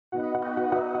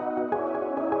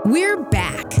We're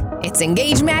back. It's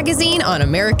Engage Magazine on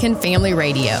American Family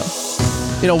Radio.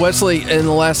 You know, Wesley, in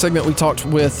the last segment, we talked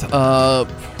with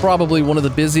probably one of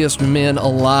the busiest men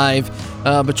alive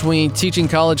between teaching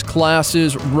college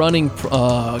classes, running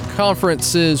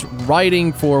conferences,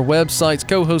 writing for websites,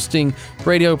 co-hosting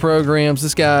radio programs.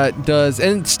 This guy does,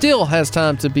 and still has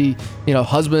time to be,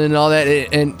 husband and all that.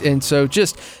 And so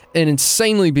just an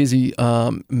insanely busy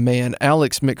man,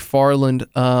 Alex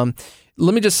McFarland.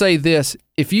 Let me just say this.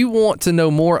 If you want to know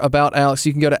more about Alex,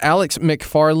 you can go to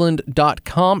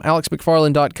alexmcfarland.com,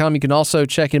 alexmcfarland.com. You can also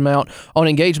check him out on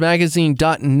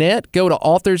engagemagazine.net. Go to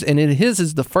authors, and his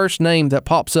is the first name that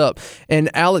pops up.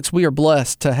 And Alex, we are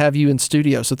blessed to have you in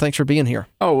studio, so thanks for being here.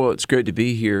 Oh, well, it's great to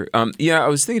be here. I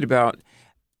was thinking about,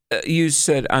 you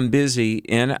said I'm busy,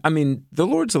 and the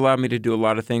Lord's allowed me to do a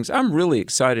lot of things. I'm really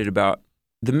excited about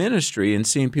the ministry and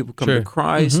seeing people come to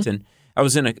Christ. And I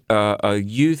was in a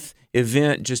youth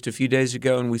event just a few days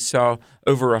ago, and we saw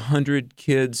over 100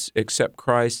 kids accept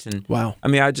Christ. And wow.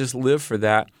 I just live for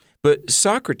that. But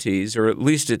Socrates, or at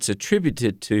least it's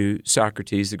attributed to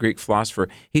Socrates, the Greek philosopher,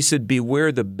 he said,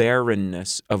 beware the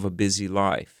barrenness of a busy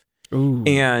life. Ooh.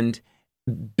 And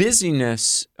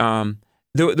busyness, there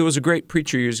was a great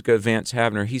preacher years ago, Vance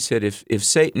Havner. He said, if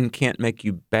Satan can't make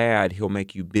you bad, he'll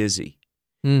make you busy.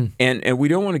 Mm. And we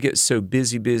don't want to get so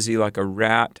busy like a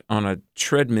rat on a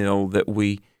treadmill that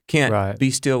we can't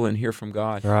be still and hear from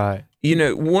God. Right.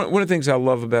 One of the things I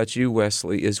love about you,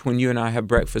 Wesley, is when you and I have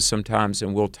breakfast sometimes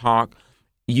and we'll talk,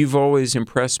 you've always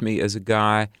impressed me as a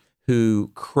guy who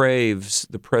craves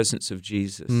the presence of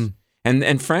Jesus. Mm.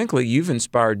 And frankly, you've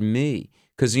inspired me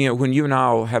because, when you and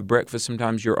I will have breakfast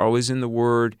sometimes, you're always in the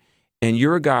Word, and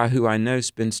you're a guy who I know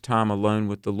spends time alone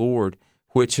with the Lord,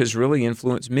 which has really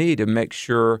influenced me to make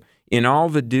sure in all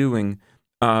the doing,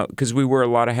 because we wear a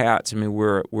lot of hats.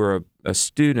 We're a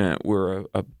student, we're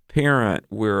a parent,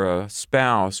 we're a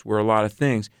spouse, we're a lot of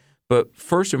things. But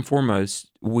first and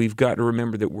foremost, we've got to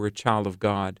remember that we're a child of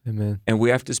God. Amen. And we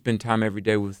have to spend time every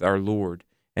day with our Lord.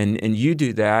 And you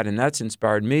do that, and that's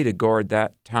inspired me to guard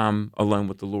that time alone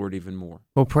with the Lord even more.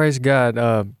 Well, praise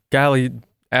God. Golly,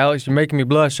 Alex, you're making me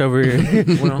blush over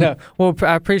here. Well,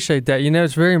 I appreciate that.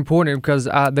 It's very important because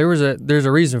there's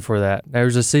a reason for that. There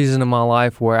was a season of my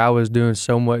life where I was doing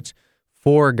so much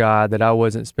for God that I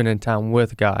wasn't spending time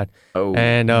with God. Oh,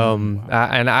 and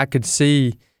I could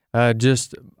see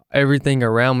just everything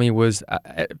around me was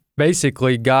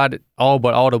basically God all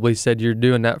but audibly said, "You're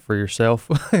doing that for yourself,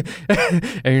 and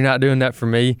you're not doing that for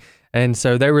me." And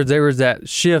so there was that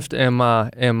shift in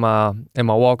my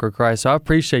walk with Christ. So I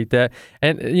appreciate that.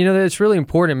 And it's really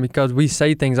important because we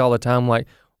say things all the time like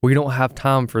we don't have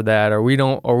time for that, or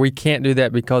we can't do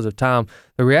that because of time.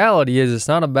 The reality is it's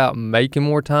not about making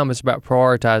more time, it's about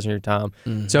prioritizing your time.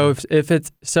 Mm-hmm. So if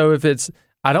it's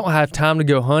I don't have time to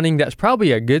go hunting, that's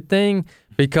probably a good thing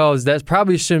because that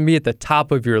probably shouldn't be at the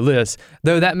top of your list.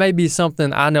 Though that may be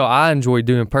something I know I enjoy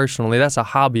doing personally. That's a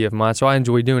hobby of mine, so I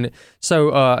enjoy doing it.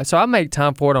 So I make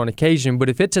time for it on occasion, but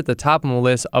if it's at the top of my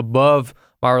list above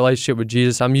my relationship with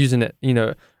Jesus, I'm using it,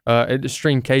 at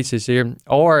extreme cases here,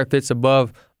 or if it's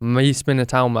above me spending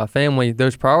time with my family,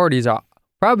 those priorities are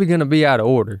probably going to be out of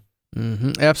order.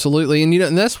 Mm-hmm, absolutely.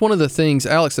 And that's one of the things,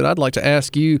 Alex, that I'd like to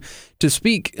ask you to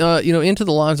speak into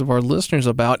the lives of our listeners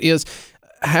about is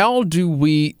how do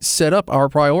we set up our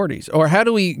priorities, or how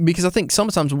do we, because I think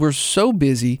sometimes we're so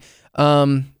busy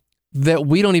that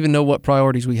we don't even know what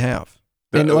priorities we have.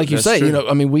 And like you say,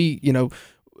 true.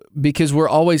 Because we're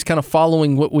always kind of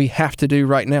following what we have to do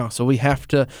right now. So we have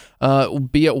to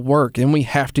be at work, and we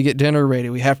have to get dinner ready.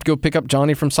 We have to go pick up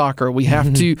Johnny from soccer. We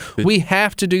have to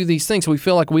do these things. So we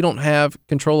feel like we don't have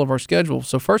control of our schedule.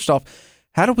 So first off,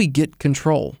 how do we get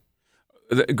control?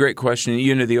 Great question.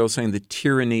 The old saying, the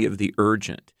tyranny of the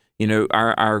urgent.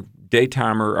 Our day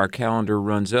timer, our calendar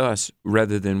runs us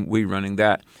rather than we running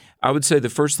that. I would say the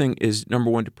first thing is,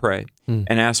 number one, to pray and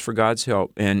ask for God's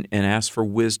help and ask for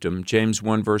wisdom. James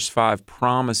 1 verse 5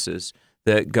 promises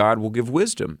that God will give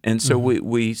wisdom. And so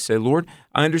we say, Lord,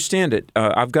 I understand it.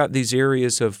 I've got these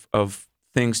areas of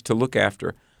things to look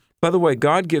after. By the way,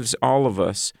 God gives all of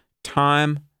us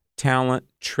time, talent,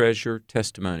 treasure,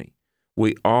 testimony.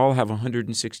 We all have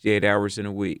 168 hours in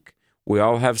a week. We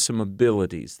all have some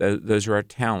abilities. Those are our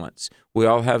talents. We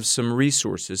all have some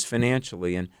resources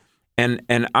financially.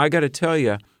 And I got to tell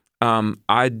you,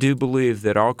 I do believe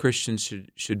that all Christians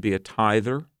should be a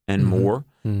tither and more.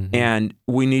 Mm-hmm. And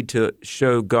we need to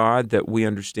show God that we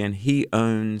understand He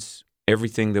owns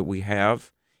everything that we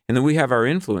have. And then we have our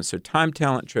influence. So time,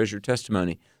 talent, treasure,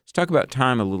 testimony. Let's talk about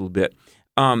time a little bit.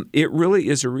 It really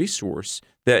is a resource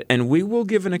and we will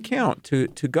give an account to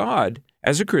God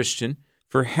as a Christian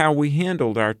for how we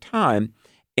handled our time.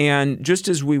 And just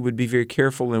as we would be very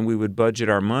careful and we would budget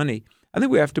our money, I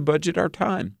think we have to budget our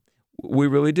time. We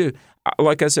really do.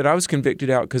 Like I said, I was convicted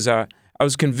out because I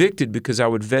was convicted because I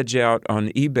would veg out on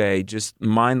eBay just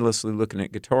mindlessly looking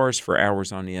at guitars for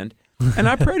hours on end. And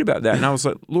I prayed about that. And I was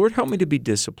like, Lord, help me to be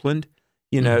disciplined.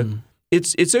 You know,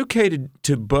 it's okay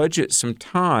to budget some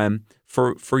time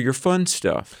for your fun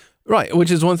stuff. Right, which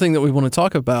is one thing that we want to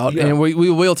talk about, and we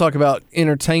will talk about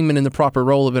entertainment and the proper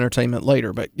role of entertainment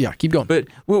later. But yeah, keep going. But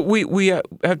we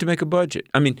have to make a budget.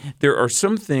 I mean, there are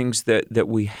some things that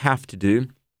we have to do.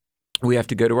 We have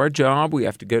to go to our job. We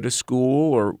have to go to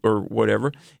school or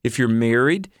whatever. If you're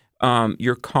married,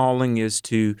 your calling is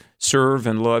to serve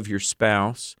and love your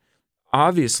spouse.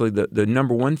 Obviously, the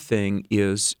number one thing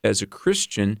is, as a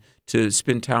Christian, to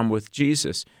spend time with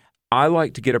Jesus. I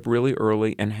like to get up really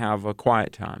early and have a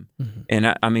quiet time.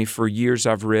 And I mean, for years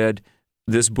I've read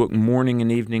this book, Morning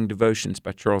and Evening Devotions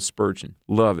by Charles Spurgeon.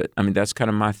 Love it. I mean, that's kind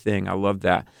of my thing. I love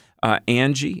that.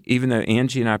 Angie, even though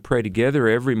Angie and I pray together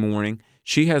every morning,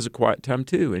 she has a quiet time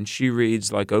too, and she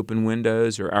reads like Open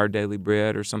Windows or Our Daily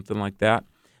Bread or something like that.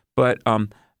 But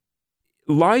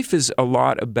life is a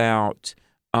lot about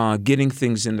getting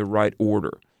things in the right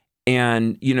order.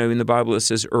 And, you know, in the Bible it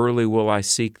says, early will I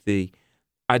seek thee.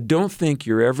 I don't think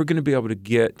you're ever going to be able to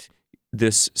get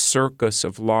this circus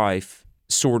of life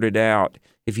sorted out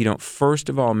if you don't first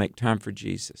of all make time for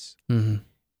Jesus.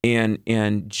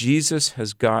 And Jesus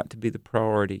has got to be the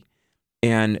priority.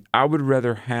 And I would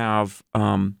rather have,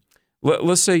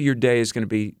 let's say your day is going to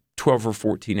be 12 or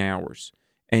 14 hours,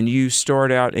 and you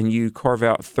start out and you carve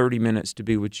out 30 minutes to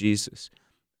be with Jesus.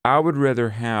 I would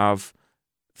rather have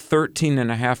 13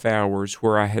 and a half hours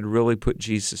where I had really put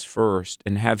Jesus first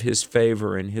and have his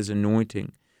favor and his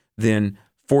anointing than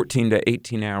 14 to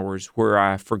 18 hours where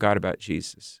I forgot about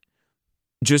Jesus.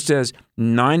 Just as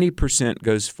 90%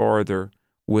 goes farther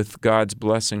with God's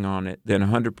blessing on it than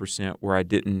 100% where I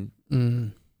didn't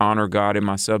honor God in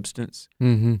my substance.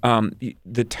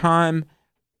 The time,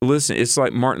 listen, it's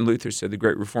like Martin Luther said, the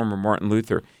great reformer Martin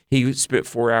Luther. He spent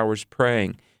 4 hours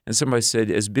praying. And somebody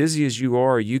said, as busy as you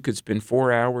are, you could spend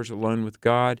 4 hours alone with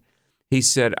God. He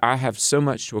said, I have so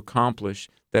much to accomplish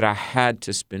that I had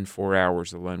to spend 4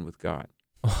 hours alone with God.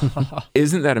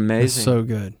 Isn't that amazing? That's so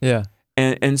good. Yeah.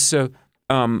 And so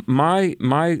my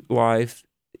life,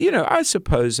 you know, I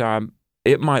suppose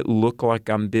it might look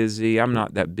like I'm busy. I'm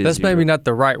not that busy. That's maybe not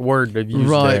the right word to use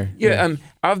there. Yeah,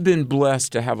 I've been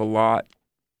blessed to have a lot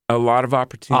of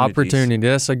opportunities. Opportunity,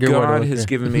 that's a good word. God has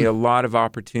given me a lot of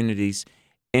opportunities.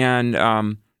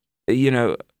 And, you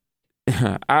know,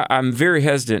 I'm very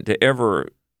hesitant to ever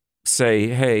say,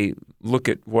 hey, look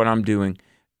at what I'm doing,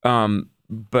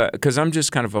 but because I'm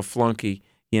just kind of a flunky,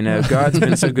 you know. God's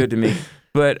been so good to me.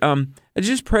 But I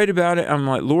just prayed about it. I'm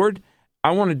like, Lord,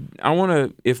 I want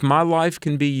to, if my life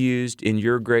can be used in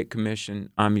your Great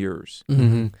Commission, I'm yours.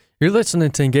 You're listening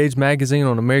to Engage Magazine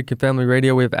on American Family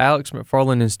Radio. We have Alex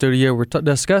McFarland in studio. We're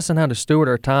discussing how to steward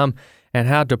our time and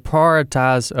how to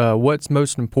prioritize what's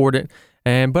most important,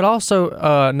 but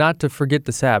also not to forget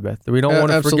the Sabbath. We don't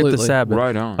want to forget the Sabbath.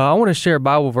 Right on. I want to share a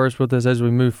Bible verse with us as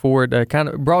we move forward. Kind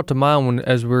of brought to mind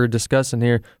as we were discussing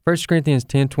here, 1 Corinthians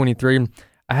 10:23.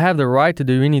 I have the right to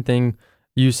do anything,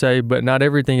 you say, but not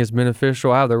everything is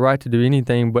beneficial. I have the right to do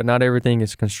anything, but not everything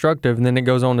is constructive. And then it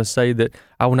goes on to say that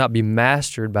I will not be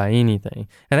mastered by anything.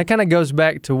 And that kind of goes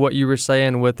back to what you were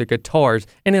saying with the guitars.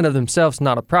 In and of themselves,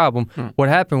 not a problem. What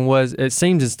happened was, it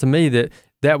seems to me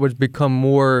that would become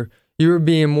more, you were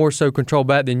being more so controlled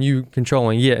back than you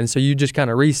controlling it. And so you just kind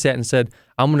of reset and said,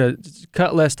 I'm going to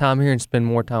cut less time here and spend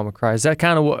more time with Christ. Is that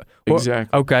kind of what?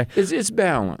 Exactly. Okay. It's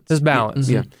balance. It's balance.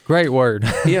 Yeah. Great word.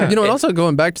 Yeah. You know, and also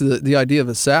going back to the idea of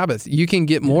a Sabbath, you can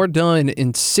get more done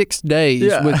in 6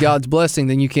 days with God's blessing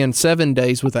than you can 7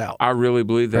 days without. I really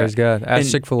believe that. Praise God.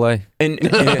 Ask Chick-fil-A. And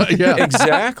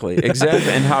exactly.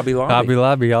 And Hobby Lobby. Hobby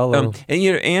Lobby, all of them. And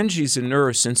you know, Angie's a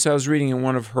nurse, and so I was reading in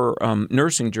one of her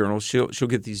nursing journals. She'll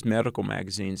get these medical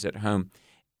magazines at home.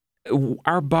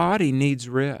 Our body needs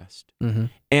rest,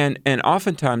 and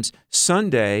oftentimes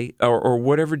Sunday or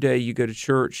whatever day you go to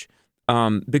church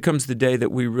becomes the day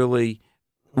that we really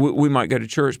we might go to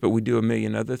church, but we do a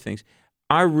million other things.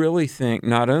 I really think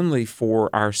not only for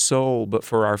our soul but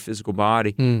for our physical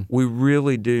body, we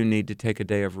really do need to take a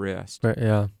day of rest. Right,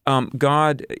 yeah.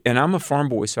 God, and I'm a farm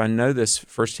boy, so I know this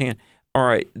firsthand. All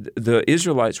right, the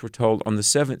Israelites were told on the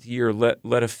 7th year,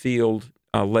 let a field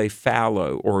lay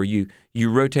fallow, or you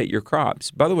rotate your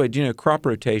crops. By the way, do you know crop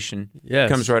rotation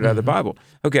comes right out of the Bible?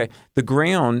 Okay, the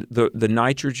ground, the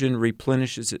nitrogen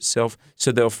replenishes itself,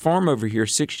 so they'll farm over here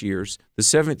 6 years. The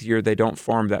 7th year, they don't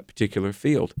farm that particular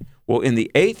field. Well, in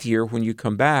the 8th year, when you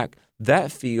come back,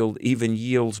 that field even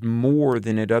yields more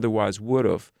than it otherwise would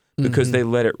have because they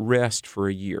let it rest for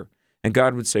a year. And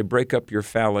God would say, break up your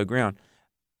fallow ground.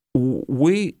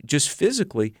 We just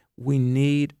physically, we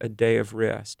need a day of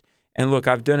rest. And look,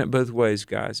 I've done it both ways,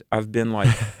 guys. I've been like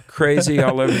crazy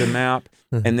all over the map,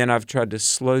 and then I've tried to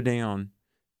slow down.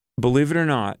 Believe it or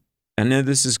not, I know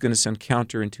this is going to sound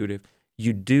counterintuitive.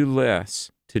 You do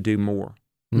less to do more.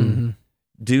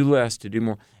 Do less to do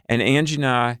more. And Angie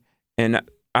and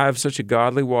I have such a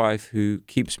godly wife who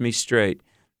keeps me straight.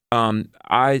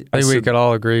 I think we could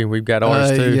all agree. We've got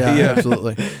ours too. Yeah,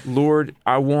 absolutely. Lord,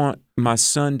 I want my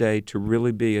Sunday to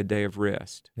really be a day of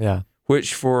rest. Yeah.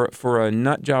 Which for a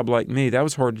nut job like me, that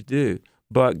was hard to do.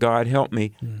 But God helped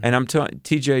me. And I'm telling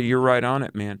TJ, you're right on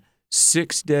it, man.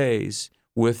 6 days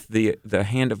with the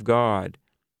hand of God,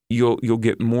 you'll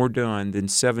get more done than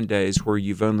 7 days where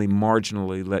you've only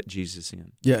marginally let Jesus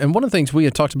in. Yeah, and one of the things we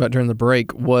had talked about during the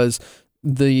break was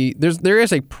there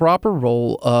is a proper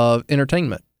role of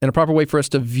entertainment and a proper way for us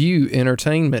to view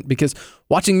entertainment, because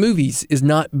watching movies is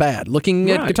not bad.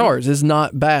 Looking at guitars is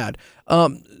not bad.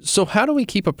 So how do we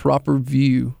keep a proper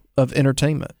view of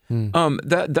entertainment?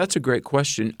 That's a great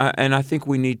question. And I think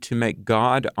we need to make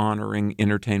God-honoring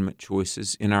entertainment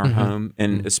choices in our home,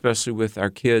 and especially with our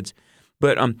kids.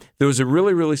 But there was a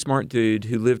really, really smart dude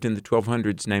who lived in the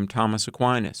 1200s named Thomas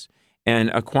Aquinas.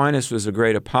 And Aquinas was a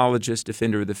great apologist,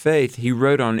 defender of the faith. He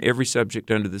wrote on every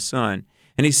subject under the sun.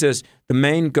 And he says, the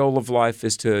main goal of life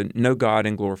is to know God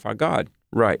and glorify God.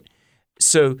 Right.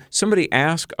 So somebody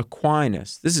asked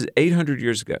Aquinas, this is 800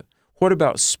 years ago, what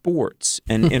about sports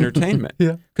and entertainment?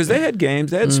 Because they had games,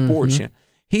 they had sports. Yeah.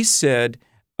 He said,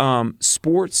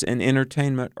 sports and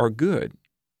entertainment are good.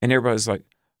 And everybody's like,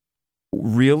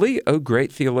 really? Oh,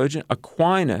 great theologian.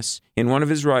 Aquinas, in one of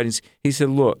his writings, he said,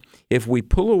 look, if we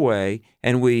pull away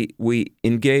and we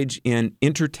engage in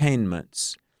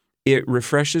entertainments, it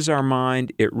refreshes our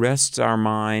mind, it rests our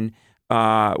mind,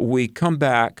 we come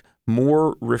back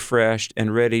more refreshed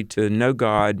and ready to know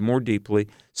God more deeply.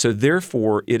 So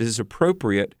therefore, it is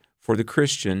appropriate for the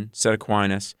Christian, said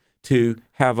Aquinas, to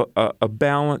have a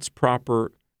balanced,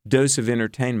 proper dose of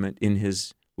entertainment in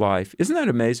his life. Isn't that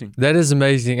amazing? That is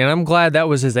amazing. And I'm glad that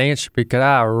was his answer, because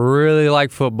I really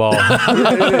like football.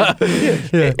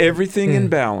 Everything in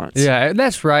balance. Yeah,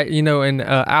 that's right. You know, and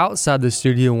outside the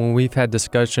studio, when we've had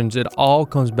discussions, it all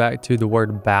comes back to the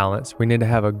word balance. We need to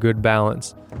have a good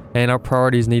balance, and our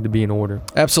priorities need to be in order.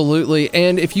 Absolutely.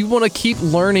 And if you want to keep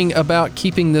learning about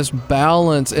keeping this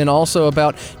balance, and also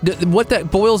about what that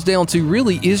boils down to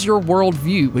really is your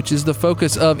worldview, which is the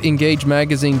focus of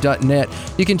EngageMagazine.net.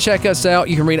 You can check us out.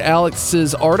 You can read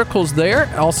Alex's articles there,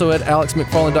 also at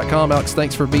alexmcfarland.com. Alex,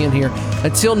 thanks for being here.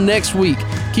 Until next week,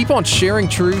 keep on sharing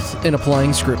truth and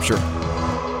applying Scripture.